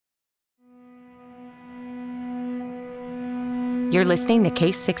You're listening to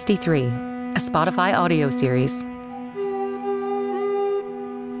Case 63, a Spotify audio series.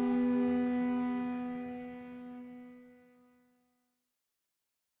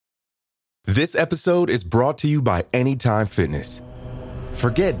 This episode is brought to you by Anytime Fitness.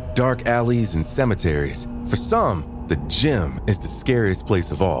 Forget dark alleys and cemeteries. For some, the gym is the scariest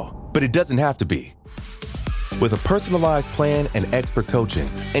place of all, but it doesn't have to be. With a personalized plan and expert coaching,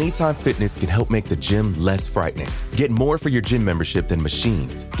 Anytime Fitness can help make the gym less frightening. Get more for your gym membership than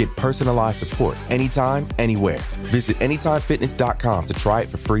machines. Get personalized support anytime, anywhere. Visit AnytimeFitness.com to try it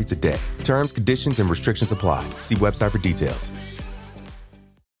for free today. Terms, conditions, and restrictions apply. See website for details.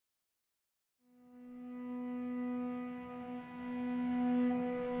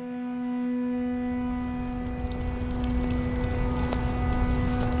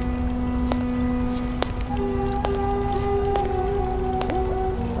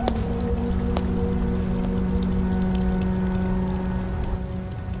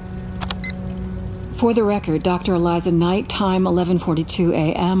 For the record, Dr. Eliza Knight, time 11:42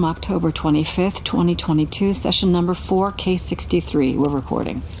 a.m., October 25th, 2022, session number 4, case 63. We're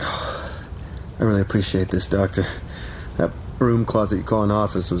recording. I really appreciate this, Doctor. That broom closet you call an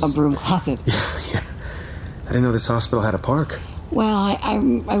office was... A broom closet? Yeah. I didn't know this hospital had a park. Well,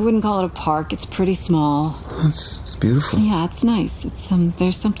 I wouldn't call it a park. It's pretty small. It's beautiful. Yeah, it's nice.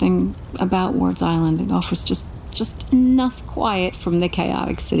 There's something about Ward's Island. It offers just enough quiet from the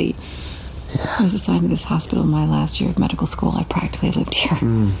chaotic city. Yeah. I was assigned to this hospital in my last year of medical school. I practically lived here.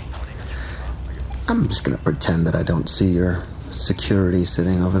 I'm just going to pretend that I don't see your security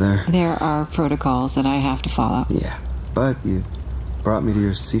sitting over there. There are protocols that I have to follow. Yeah, but you brought me to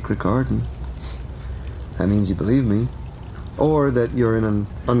your secret garden. That means you believe me. Or that you're in an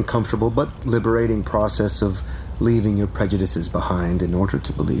uncomfortable but liberating process of leaving your prejudices behind in order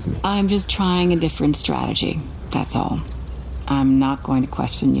to believe me. I'm just trying a different strategy. That's all. I'm not going to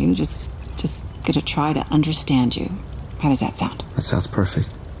question you. Just going to try to understand you. How does that sound? That sounds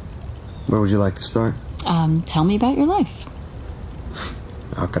perfect. Where would you like to start? Tell me about your life.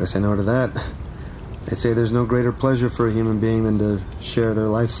 How could I say no to that? They say there's no greater pleasure for a human being than to share their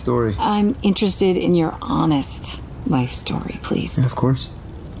life story. I'm interested in your honest life story, please. Yeah, of course.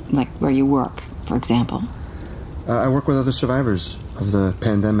 Like where you work, for example. I work with other survivors of the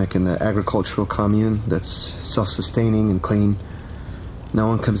pandemic in the agricultural commune that's self-sustaining and clean. No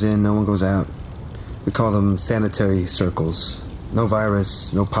one comes in, no one goes out. We call them sanitary circles. No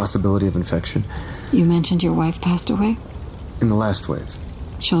virus, no possibility of infection. You mentioned your wife passed away? In the last wave.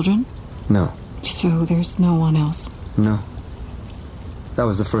 Children? No. So there's no one else? No. That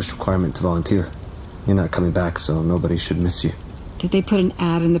was the first requirement to volunteer. You're not coming back, so nobody should miss you. Did they put an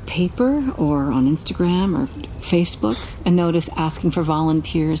ad in the paper or on Instagram or Facebook? A notice asking for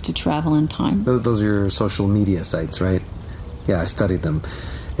volunteers to travel in time? Those are your social media sites, right? Yeah, I studied them.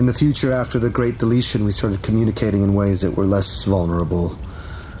 In the future, after the Great Deletion, we started communicating in ways that were less vulnerable.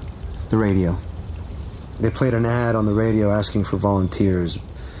 The radio. They played an ad on the radio asking for volunteers,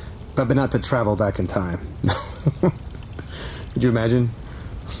 but not to travel back in time. Could you imagine?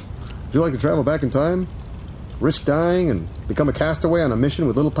 Would you like to travel back in time? Risk dying and become a castaway on a mission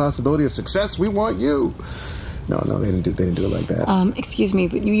with little possibility of success? We want you. No, they didn't do it like that. Excuse me,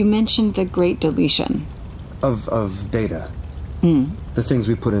 but you mentioned the Great Deletion. Of data. The things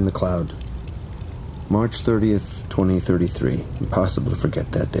we put in the cloud. March 30th, 2033. Impossible to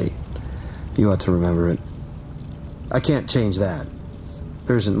forget that date. You ought to remember it. I can't change that.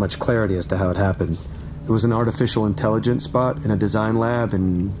 There isn't much clarity as to how it happened. It was an artificial intelligence bot in a design lab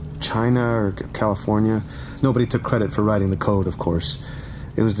in China or California. Nobody took credit for writing the code, of course.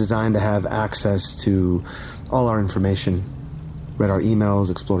 It was designed to have access to all our information. Read our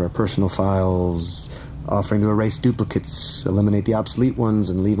emails, explored our personal files, offering to erase duplicates, eliminate the obsolete ones,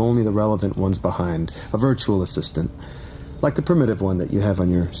 and leave only the relevant ones behind. A virtual assistant, like the primitive one that you have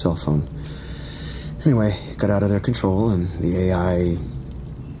on your cell phone. Anyway, it got out of their control, and the AI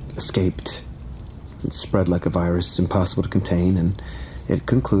escaped. It spread like a virus, impossible to contain, and it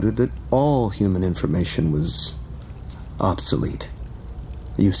concluded that all human information was obsolete,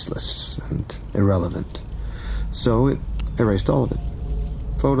 useless, and irrelevant. So it erased all of it.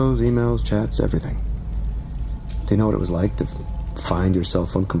 Photos, emails, chats, everything. Do you know what it was like to find your cell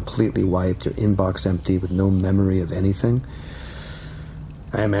phone completely wiped, your inbox empty, with no memory of anything?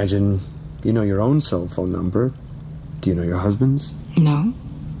 I imagine you know your own cell phone number. Do you know your husband's? No.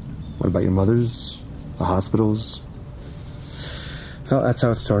 What about your mother's? The hospital's? Well, that's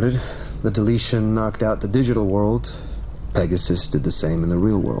how it started. The deletion knocked out the digital world. Pegasus did the same in the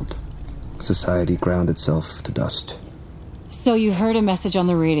real world. Society ground itself to dust. So you heard a message on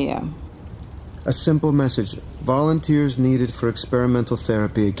the radio. A simple message. Volunteers needed for experimental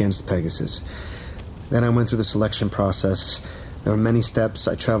therapy against Pegasus. Then I went through the selection process. There were many steps.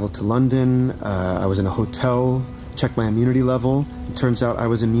 I traveled to London. I was in a hotel, checked my immunity level. It turns out I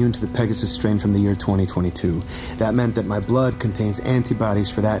was immune to the Pegasus strain from the year 2022. That meant that my blood contains antibodies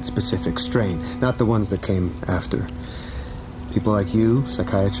for that specific strain, not the ones that came after. People like you,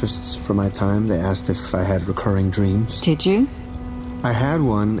 psychiatrists from my time, they asked if I had recurring dreams. Did you? I had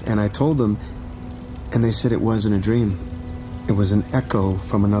one, and I told them, and they said it wasn't a dream. It was an echo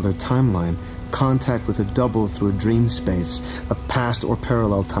from another timeline, contact with a double through a dream space, a past or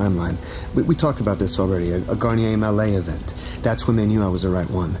parallel timeline. We talked about this already, a Garnier Malet event. That's when they knew I was the right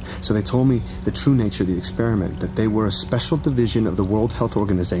one. So they told me the true nature of the experiment, that they were a special division of the World Health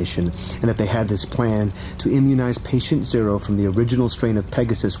Organization, and that they had this plan to immunize patient zero from the original strain of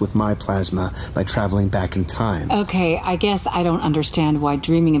Pegasus with my plasma by traveling back in time. Okay, I guess I don't understand why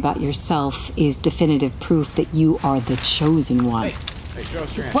dreaming about yourself is definitive proof that you are the chosen one. Hey, show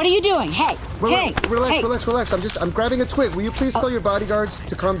us your hand. What are you doing? Hey, Relax. I'm grabbing a twig. Will you please tell your bodyguards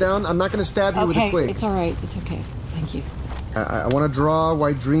to calm down? I'm not going to stab you with a twig. It's all right. It's okay. Thank you. I want to draw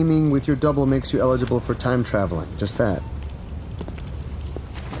why dreaming with your double makes you eligible for time traveling. Just that.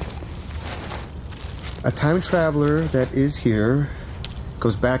 A time traveler that is here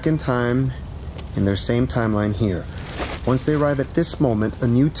goes back in time in their same timeline here. Once they arrive at this moment, a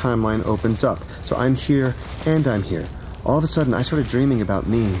new timeline opens up. So I'm here and I'm here. All of a sudden, I started dreaming about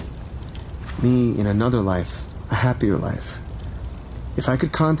me. Me in another life, a happier life. If I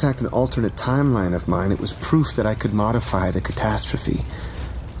could contact an alternate timeline of mine, it was proof that I could modify the catastrophe.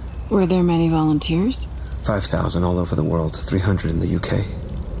 Were there many volunteers? 5,000 all over the world, 300 in the UK.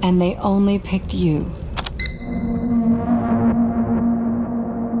 And they only picked you.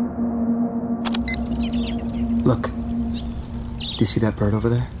 Look. Do you see that bird over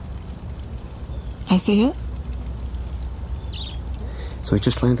there? I see it. So it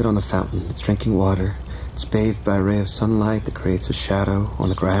just landed on the fountain. It's drinking water. It's bathed by a ray of sunlight that creates a shadow on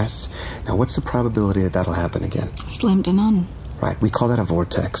the grass. Now, what's the probability that that'll happen again? Slim to none. Right, we call that a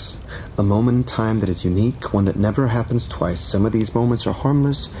vortex. A moment in time that is unique, one that never happens twice. Some of these moments are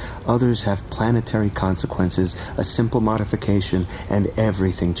harmless, others have planetary consequences, a simple modification, and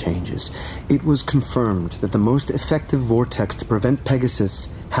everything changes. It was confirmed that the most effective vortex to prevent Pegasus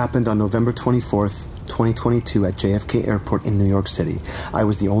happened on November 24th, 2022 at JFK Airport in New York City. I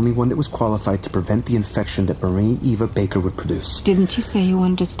was the only one that was qualified to prevent the infection that Marie Eva Baker would produce. Didn't you say you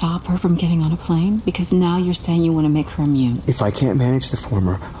wanted to stop her from getting on a plane? Because now you're saying you want to make her immune. If I can't manage the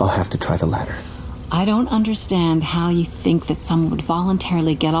former, I'll have to try the latter. I don't understand how you think that someone would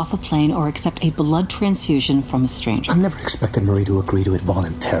voluntarily get off a plane or accept a blood transfusion from a stranger. I've never expected Marie to agree to it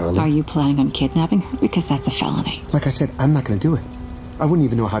voluntarily. Are you planning on kidnapping her? Because that's a felony. Like I said, I'm not going to do it. I wouldn't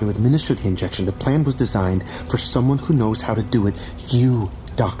even know how to administer the injection. The plan was designed for someone who knows how to do it. You,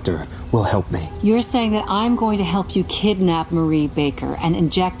 doctor, will help me. You're saying that I'm going to help you kidnap Marie Baker and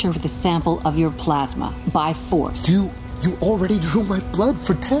inject her with a sample of your plasma by force. You already drew my blood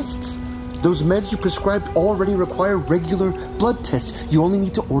for tests. Those meds you prescribed already require regular blood tests. You only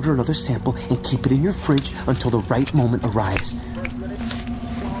need to order another sample and keep it in your fridge until the right moment arrives.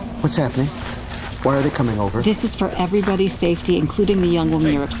 What's happening? Why are they coming over? This is for everybody's safety, including the young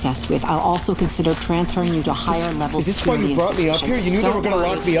woman you're obsessed with. I'll also consider transferring you to higher levels. Is this why you brought me up here? You knew they were going to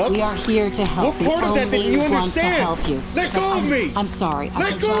lock me up? We are here to help. What part of that didn't you understand? To help you. Let go of me! I'm sorry.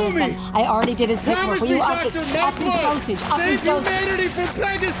 Let go of me! I already did his paperwork. Promise Will me, you Doctor, not blood! Save dosage. humanity from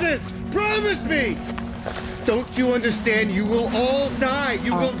Pegasus! Promise me! Don't you understand? You will all die.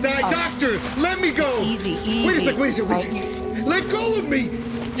 You will die. Doctor, let me go! Easy. Wait a second. Let go of me!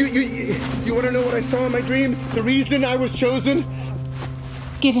 You want to know what I saw in my dreams? The reason I was chosen?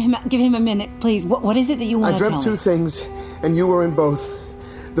 Give him a minute, please. What is it that you want to tell me? I dreamt two things, and you were in both.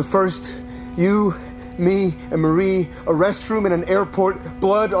 The first, you, me, and Marie, a restroom in an airport,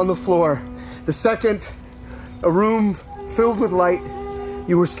 blood on the floor. The second, a room filled with light.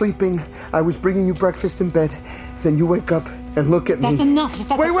 You were sleeping. I was bringing you breakfast in bed. Then you wake up and look at me. That's enough.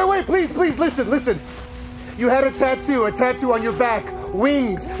 Wait, please, listen. You had a tattoo on your back.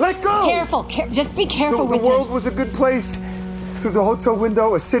 Wings. Let go! Careful, just be careful The world was a good place. Through the hotel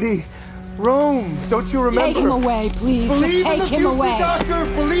window, a city. Rome. Don't you remember? Take him away, please. Believe in the future, away. Doctor.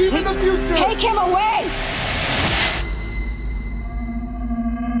 Believe in the future. Take him away!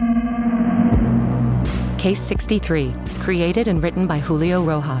 Case 63, created and written by Julio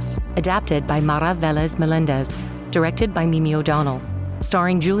Rojas, adapted by Mara Velez Melendez, directed by Mimi O'Donnell,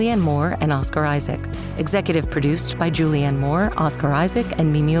 starring Julianne Moore and Oscar Isaac, executive produced by Julianne Moore, Oscar Isaac,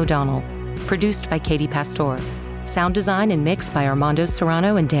 and Mimi O'Donnell, produced by Katie Pastor, Sound design and mix by Armando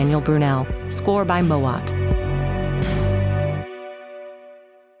Serrano and Daniel Brunel. Score by Mowat.